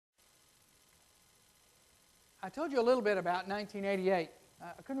I told you a little bit about 1988.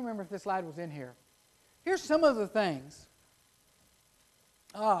 I couldn't remember if this slide was in here. Here's some of the things.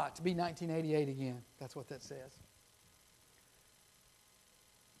 To be 1988 again. That's what that says.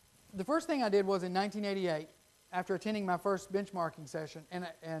 The first thing I did was in 1988, after attending my first benchmarking session,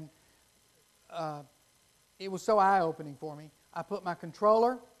 and it was so eye-opening for me, I put my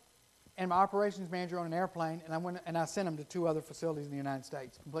controller and my operations manager on an airplane, and I sent them to 2 other facilities in the United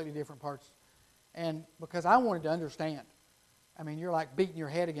States, completely different parts. And because I wanted to understand. I mean, you're like beating your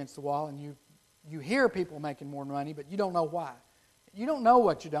head against the wall, and you hear people making more money, but you don't know why. You don't know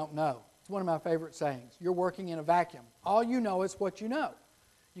what you don't know. It's one of my favorite sayings. You're working in a vacuum. All you know is what you know.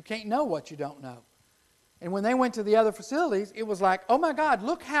 You can't know what you don't know. And when they went to the other facilities, it was like, oh my God,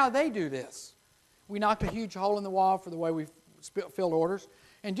 look how they do this. We knocked a huge hole in the wall for the way we filled orders.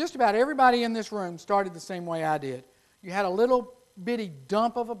 And just about everybody in this room started the same way I did. You had a little bitty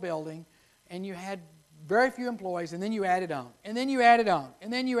dump of a building, and you had very few employees, and then you added on. And then you added on.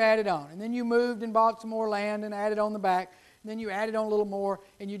 And then you added on. And then you moved and bought some more land and added on the back. And then you added on a little more,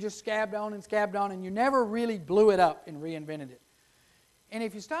 and you just scabbed on, and you never really blew it up and reinvented it. And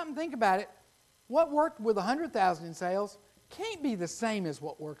if you stop and think about it, what worked with 100,000 in sales can't be the same as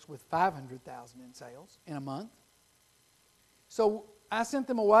what works with 500,000 in sales in a month. So I sent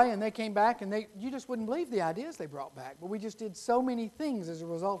them away, and they came back, and you just wouldn't believe the ideas they brought back. But we just did so many things as a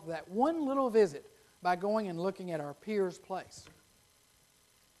result of that one little visit by going and looking at our peers' place.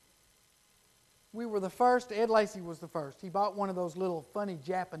 We were the first. Ed Lacey was the first. He bought one of those little funny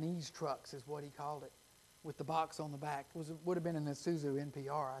Japanese trucks, is what he called it, with the box on the back. It would have been an Isuzu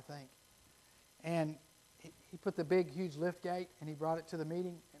NPR, I think. And he put the big, huge lift gate, and he brought it to the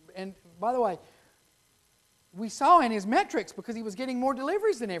meeting. And by the way, we saw in his metrics, because he was getting more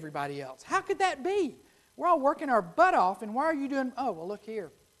deliveries than everybody else. How could that be? We're all working our butt off, and why are you doing, oh, well, look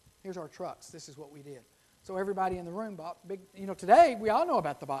here. Here's our trucks. This is what we did. So everybody in the room bought big, today we all know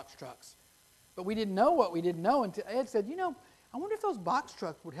about the box trucks. But we didn't know what we didn't know until Ed said, I wonder if those box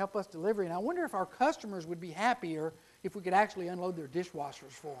trucks would help us deliver, and I wonder if our customers would be happier if we could actually unload their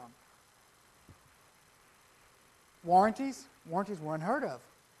dishwashers for them. Warranties were unheard of.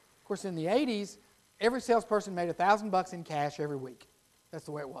 Of course, in the 80s, every salesperson made $1,000 in cash every week. That's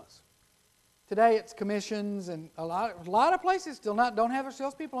the way it was. Today, it's commissions, and a lot of places still don't have their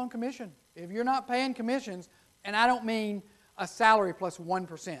salespeople on commission. If you're not paying commissions, and I don't mean a salary plus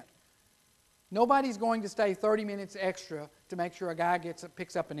 1%. Nobody's going to stay 30 minutes extra to make sure a guy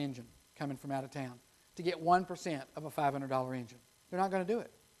picks up an engine coming from out of town to get 1% of a $500 engine. They're not going to do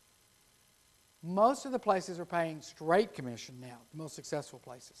it. Most of the places are paying straight commission now, the most successful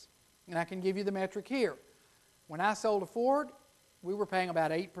places. And I can give you the metric here. When I sold a Ford, we were paying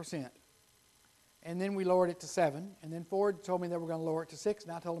about 8%. And then we lowered it to 7%. And then Ford told me they were going to lower it to 6%,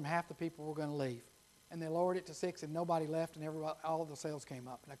 and I told them half the people were going to leave. And they lowered it to 6%, and nobody left, and all of the sales came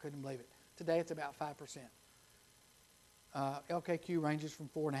up, and I couldn't believe it. Today it's about 5%. LKQ ranges from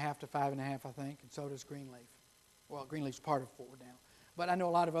 4.5 to 5.5, I think, and so does Greenleaf. Well, Greenleaf's part of Ford now. But I know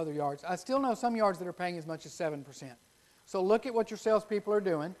a lot of other yards. I still know some yards that are paying as much as 7%. So look at what your salespeople are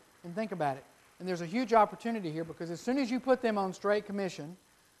doing and think about it. And there's a huge opportunity here, because as soon as you put them on straight commission,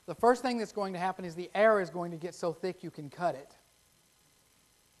 the first thing that's going to happen is the air is going to get so thick you can cut it.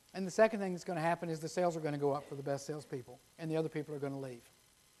 And the second thing that's going to happen is the sales are going to go up for the best salespeople, and the other people are going to leave,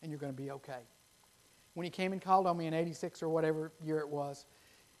 and you're going to be okay. When he came and called on me in 86 or whatever year it was,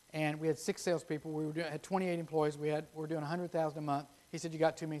 and we had 6 salespeople, had 28 employees, we're doing $100,000 a month. He said, you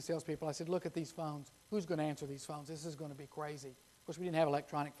got too many salespeople. I said, look at these phones. Who's going to answer these phones? This is going to be crazy. Of course, we didn't have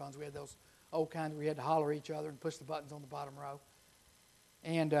electronic phones. We had those old kinds where you had to holler at each other and push the buttons on the bottom row.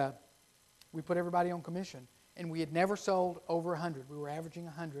 And we put everybody on commission. And we had never sold over 100. We were averaging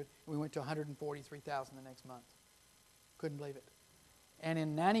 100, and we went to 143,000 the next month. Couldn't believe it. And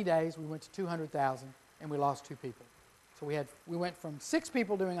in 90 days, we went to 200,000, and we lost 2 people. So we went from 6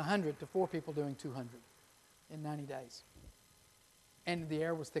 people doing 100 to 4 people doing 200 in 90 days. And the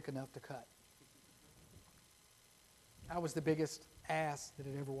air was thick enough to cut. I was the biggest ass that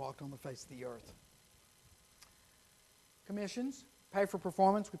had ever walked on the face of the earth. Commissions, pay for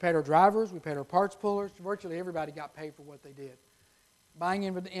performance. We paid our drivers, we paid our parts pullers. Virtually everybody got paid for what they did. Buying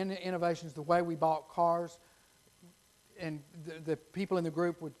innovations, the way we bought cars, and the people in the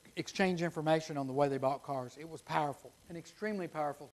group would exchange information on the way they bought cars. It was powerful, an extremely powerful